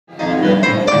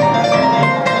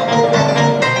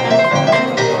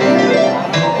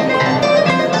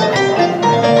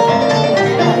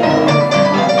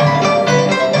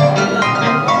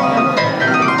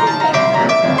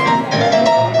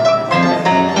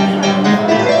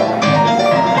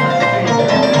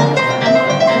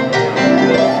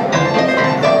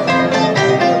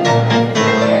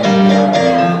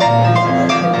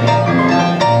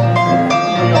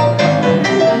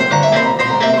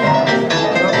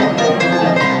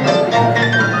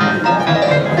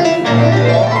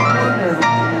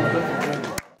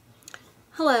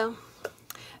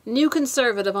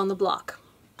conservative on the block.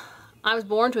 I was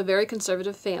born to a very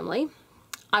conservative family.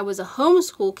 I was a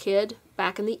homeschool kid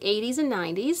back in the 80s and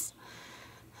 90s,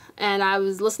 and I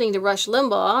was listening to Rush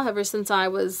Limbaugh ever since I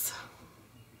was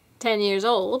 10 years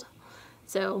old,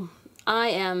 so I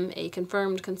am a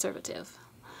confirmed conservative.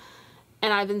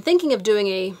 And I've been thinking of doing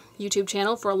a YouTube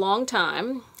channel for a long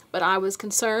time, but I was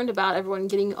concerned about everyone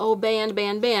getting, oh, banned.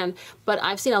 But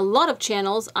I've seen a lot of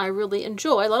channels I really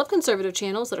enjoy, a lot of conservative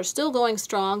channels that are still going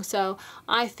strong, so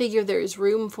I figure there is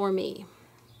room for me.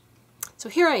 So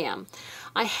here I am.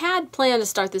 I had planned to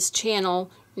start this channel,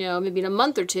 maybe in a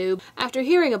month or two, after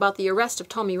hearing about the arrest of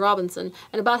Tommy Robinson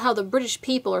and about how the British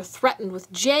people are threatened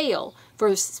with jail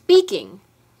for speaking.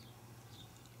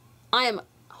 I am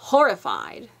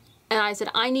horrified, and I said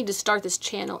I need to start this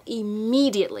channel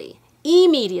immediately,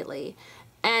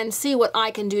 and see what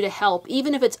I can do to help,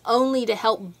 even if it's only to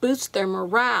help boost their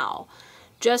morale.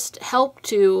 Just help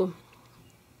to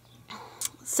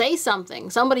say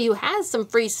something, somebody who has some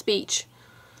free speech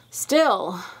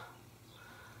still.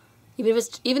 Even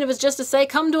if it's just to say,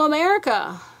 come to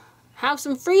America, have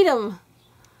some freedom.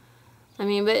 I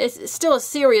mean, but it's still a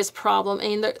serious problem. I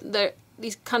mean,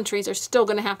 these countries are still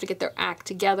going to have to get their act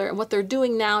together, and what they're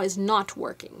doing now is not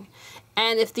working.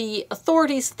 And if the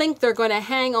authorities think they're going to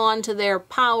hang on to their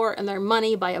power and their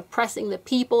money by oppressing the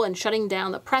people and shutting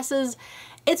down the presses,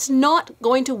 it's not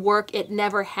going to work. It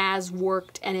never has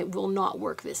worked, and it will not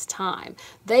work this time.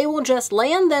 They will just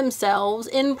land themselves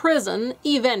in prison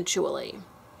eventually.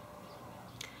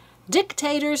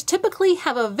 Dictators typically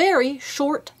have a very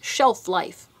short shelf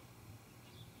life.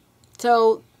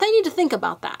 So they need to think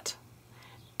about that.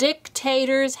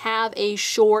 Dictators have a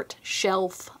short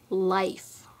shelf life.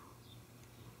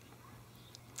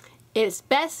 It's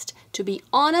best to be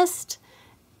honest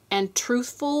and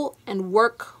truthful and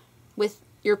work with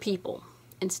your people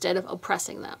instead of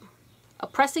oppressing them.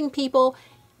 Oppressing people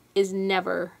is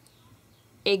never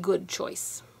a good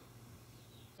choice.